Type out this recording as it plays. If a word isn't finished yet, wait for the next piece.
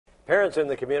Parents in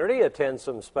the community attend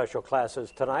some special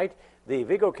classes tonight. The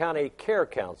Vigo County Care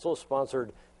Council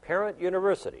sponsored Parent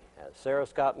University at Sarah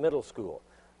Scott Middle School.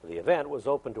 The event was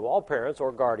open to all parents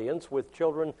or guardians with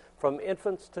children from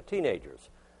infants to teenagers.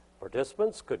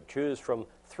 Participants could choose from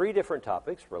 3 different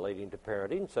topics relating to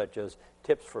parenting, such as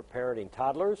tips for parenting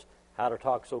toddlers, how to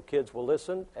talk so kids will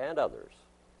listen, and others.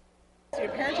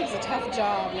 Parenting is a tough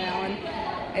job now,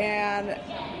 and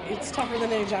it's tougher than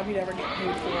any job you'd ever get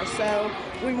paid for. So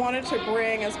we wanted to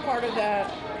bring, as part of the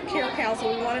Care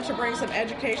Council, we wanted to bring some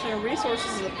education and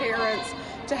resources to the parents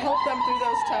to help them through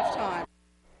those tough times.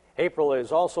 April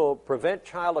is also Prevent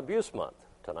Child Abuse Month.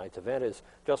 Tonight's event is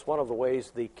just one of the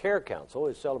ways the Care Council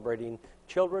is celebrating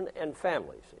children and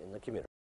families in the community.